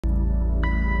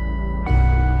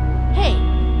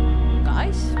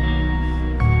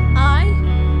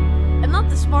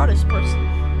smartest person.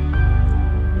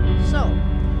 So,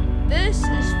 this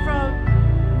is from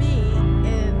me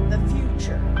in the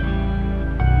future.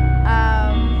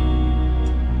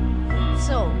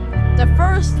 So, the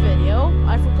first video,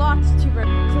 I forgot to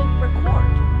click record.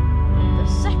 The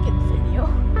second video,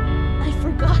 I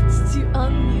forgot to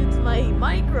unmute my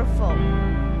microphone.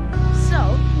 So,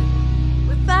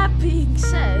 with that being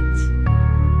said,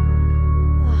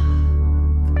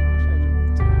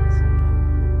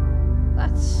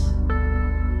 let's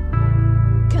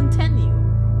continue.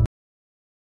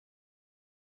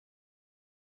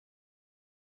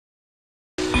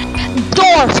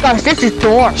 Doors, guys, this is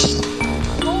doors.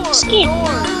 Skip.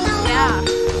 Yeah.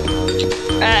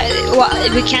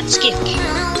 We can't skip.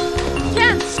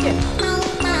 Can't skip.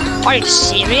 Are you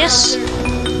serious?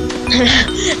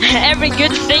 Every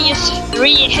good thing is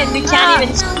free and you can't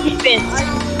even skip it.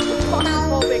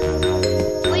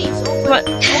 Please, open. What?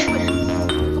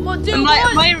 Open. Come on, dude.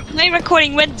 My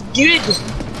recording went good.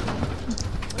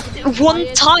 One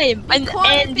time, and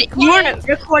you're not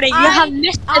recording. You have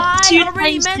missed it 2 times now. I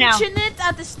already mentioned it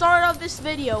at the start of this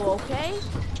video, okay?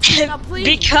 Now, please.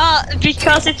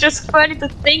 because it's just funny to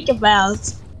think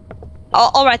about.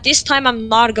 All right, this time I'm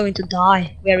not going to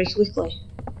die very quickly.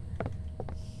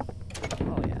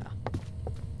 Oh yeah.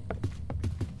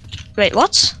 Wait,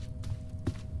 what?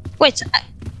 Wait,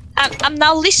 I'm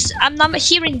now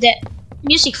hearing the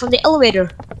music from the elevator.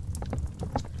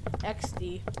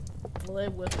 XD.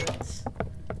 Live with it.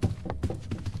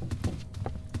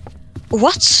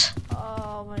 What?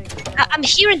 Oh my god. I'm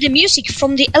hearing the music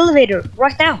from the elevator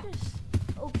right now.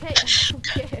 Okay,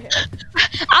 okay.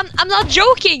 I'm not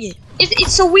joking.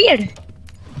 It's so weird.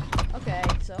 Okay,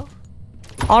 so.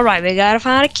 All right, we gotta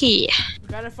find a key. We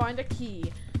gotta find a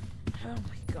key. Oh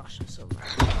my gosh, I'm so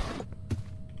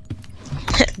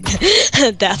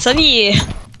mad. That's on you.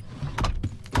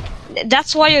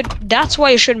 That's why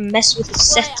you shouldn't mess with the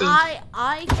setting.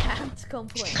 I can't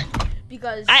complain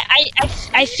because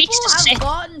I fixed the setting. have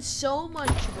gotten so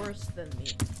much worse than me.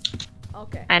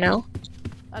 Okay. I know.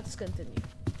 Let's continue.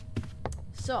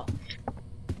 So,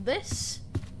 this.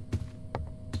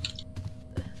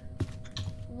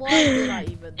 Why did I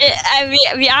even?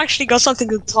 We actually got something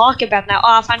to talk about now.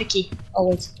 Oh, I found a key. Oh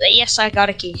wait, yes, I got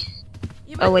a key.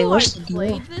 Even oh wait, though where's I the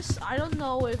played door? this, I don't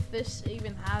know if this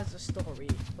even has a story.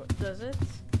 But does it?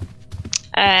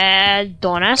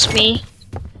 Don't ask me.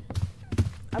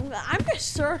 I'm gonna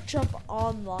search up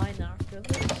online after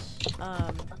this.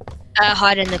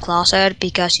 Hide in the closet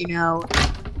because you know,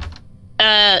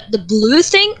 the blue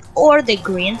thing or the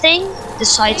green thing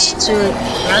decides to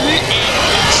run and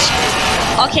it's...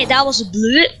 Okay, that was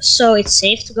blue, so it's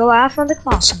safe to go out from the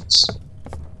closets.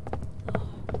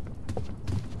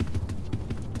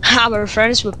 Our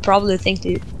friends would probably think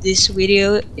that this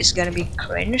video is gonna be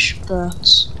cringe,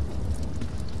 but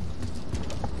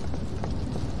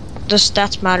does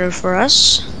that matter for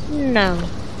us? No.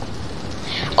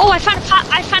 Oh, I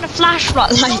found a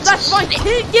flashlight. Oh, that's fine.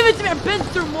 Give it to me. I've been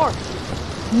through more.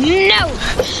 No,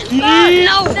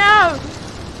 No.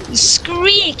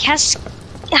 Skreek has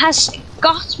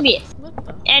got me. What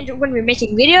the? And when we're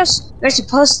making videos, we're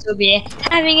supposed to be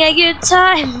having a good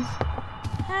time.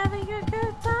 Having a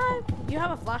good time. You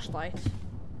have a flashlight.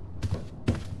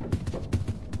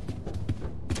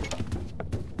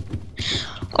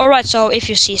 Alright, so if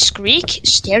you see Skreek,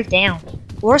 stare down.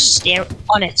 Or stare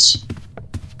on it.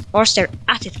 Or stare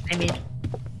at it, I mean.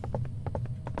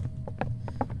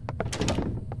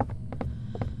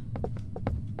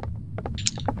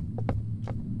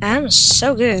 I'm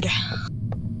so good.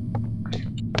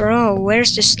 Bro,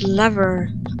 where's this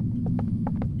lever?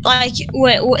 Like,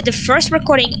 the first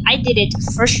recording, I did it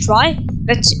first try,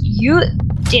 but you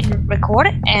didn't record,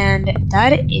 and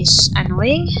that is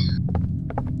annoying.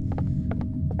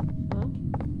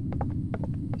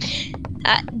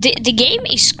 The game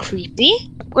is creepy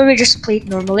when we just play it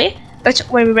normally, but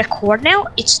when we record now,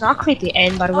 it's not creepy.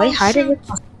 And by the way, hide in the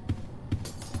closet.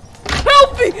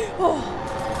 Help me! Oh.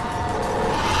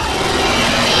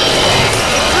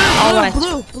 Alright,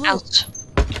 Blue. out.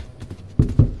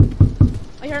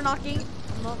 I hear knocking.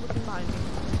 I'm not looking behind me.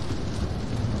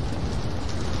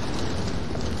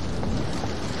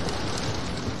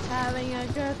 Having a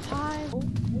good time.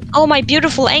 Oh, my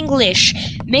beautiful English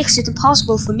makes it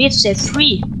impossible for me to say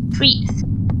free, breathe,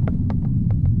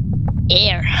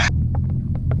 air.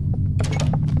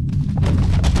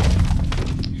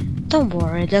 Don't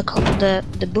worry,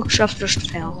 the bookshelf just Oh,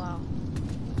 fell. wow.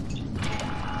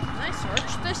 Can I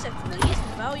search this at least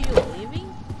without you leaving?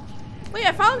 Wait,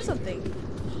 I found something.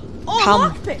 Oh,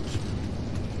 Come. lockpick.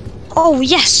 Oh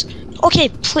yes. Okay,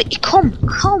 please come.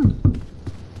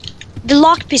 The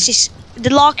lockpick the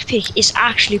lockpick is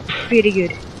actually pretty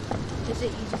good. Is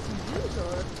it easy to use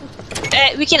or?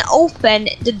 We can open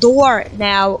the door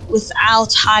now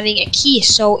without having a key.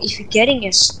 So if you're getting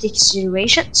a stick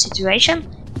situation,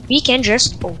 we can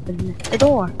just open the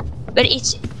door. But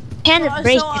it's kind of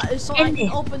break. So I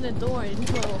can open the door in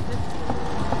level 50.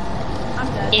 I'm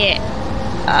dead. Yeah.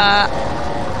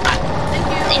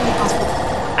 Thank you.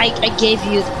 I gave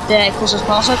you the closest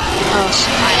password because I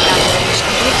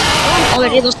have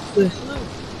already was blue.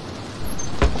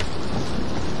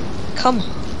 Come.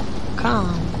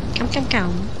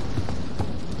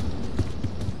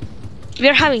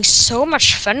 We're having so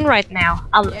much fun right now.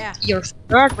 Yeah. Your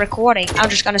third recording. I'm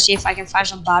just gonna see if I can find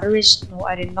some batteries. No,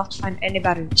 I did not find any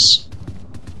batteries.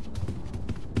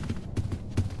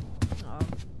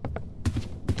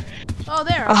 Oh,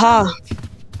 there. Aha.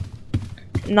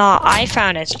 No, I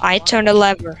found it. I turned the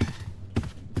lever.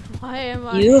 Why am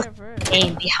I You here first?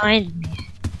 came behind me.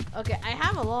 Okay, I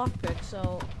have a lockpick,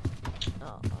 so.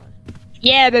 Oh.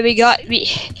 Yeah, but we.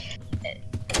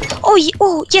 Oh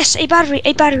yes, a battery.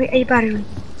 Thank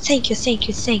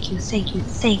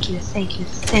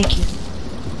you.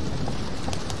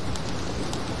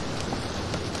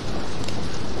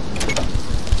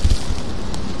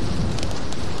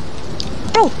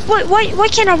 Bro, why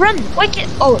can't I run?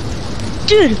 Oh,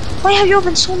 dude, why have you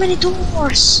opened so many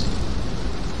doors?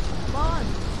 Come on.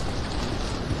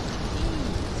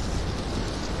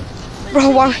 Bro,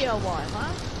 why? Video one, huh?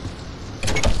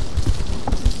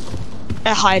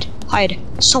 Hide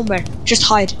somewhere. Just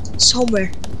hide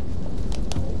somewhere.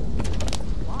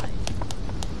 Why?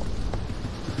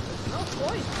 No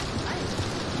point.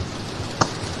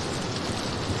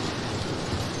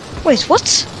 Wait,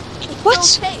 what?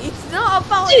 What? Okay, it's not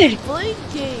about Dude.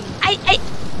 blinking.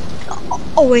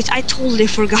 Oh wait, I totally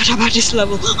forgot about this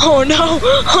level. Oh no!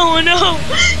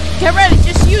 Get ready.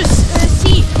 Just use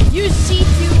C. Use C to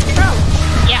crouch.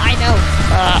 Yeah, I know.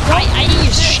 I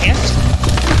use shift.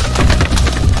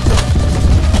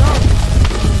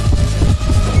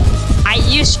 I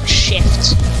use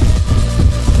shift.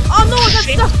 Oh no, that's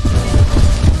Shift. stuck.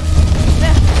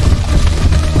 There.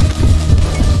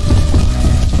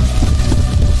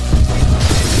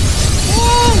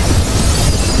 Whoa!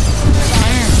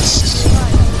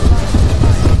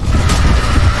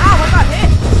 Ow, I got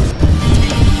hit.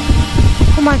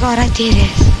 Oh my god, I did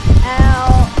it.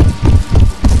 Ow.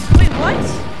 Wait, what?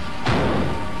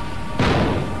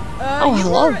 Oh, you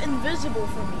hello. were invisible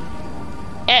for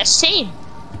me. Same.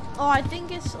 Oh, I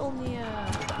think it's only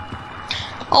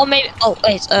Oh, maybe. Oh,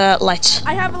 wait, lights.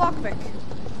 I have a lockpick.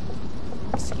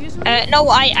 Excuse me? No,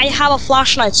 I have a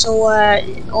flashlight, so,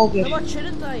 all good. No, what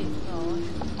shouldn't I? No.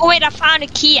 Oh, wait, I found a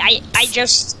key. I I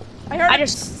just.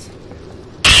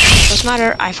 Doesn't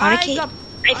matter, I found a key. I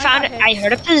found it. I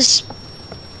heard a piss.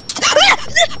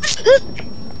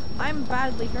 I'm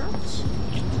badly hurt.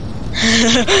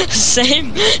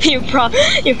 Same. You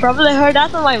probably heard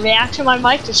that on my reaction. My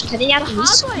mic just cutting out of me How do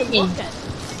I screaming. look at it?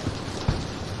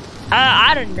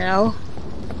 I don't know.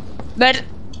 But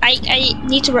I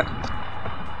need to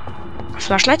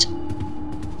flashlight.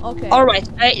 Okay. All right.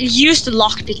 Use the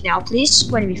lockpick now, please.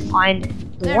 When we find the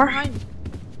There, door. behind me.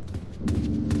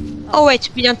 Oh wait,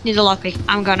 we don't need a lockpick.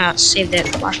 I'm gonna save the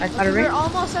flashlight battery. We're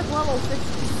almost at level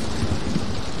 50.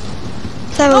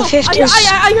 Level 50.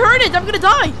 I heard it. I'm gonna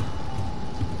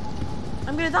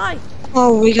die.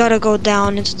 Oh, we gotta go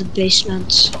down into the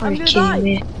basement. Are I'm you gonna kidding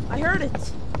me? I heard it.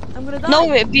 I'm gonna die.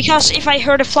 No, because if I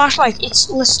heard a flashlight, it's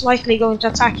less likely going to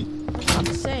attack. I was about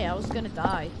to say I was gonna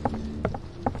die.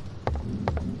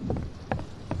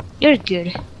 You're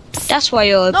good. That's why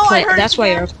you're No, I heard That's it why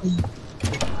again. you're playing.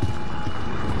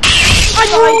 I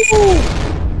died.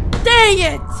 Dang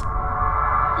it!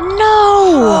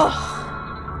 No. Oh,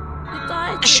 you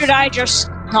died. Should I just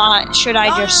not? Should I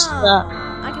just?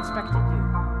 I can spectate you.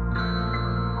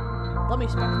 Let me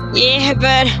spectate. Yeah,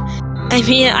 but I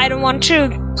mean, I don't want to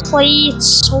play it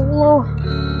solo.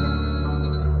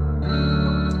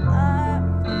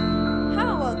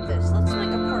 How about this? Let's make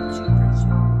a part 2 pretty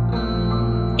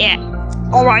soon. Yeah.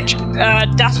 All right.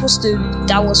 That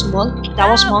was Monk. That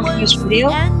was Monk in this video.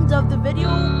 The end of the video.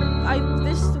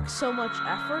 This took so much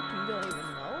effort. You don't even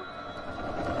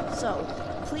know. So,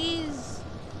 please.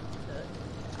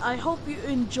 I hope you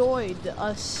enjoyed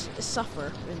us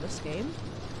suffer in this game,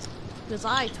 because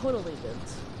I totally did.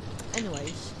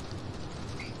 Anyways,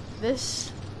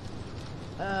 this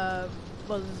was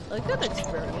a good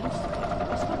experience.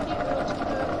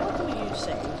 What do you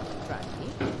say, Dracky?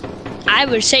 I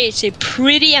would say it's a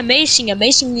pretty amazing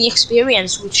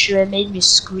experience, which made me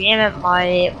scream at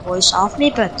my voice off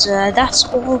me. But that's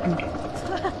all good.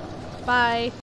 Bye.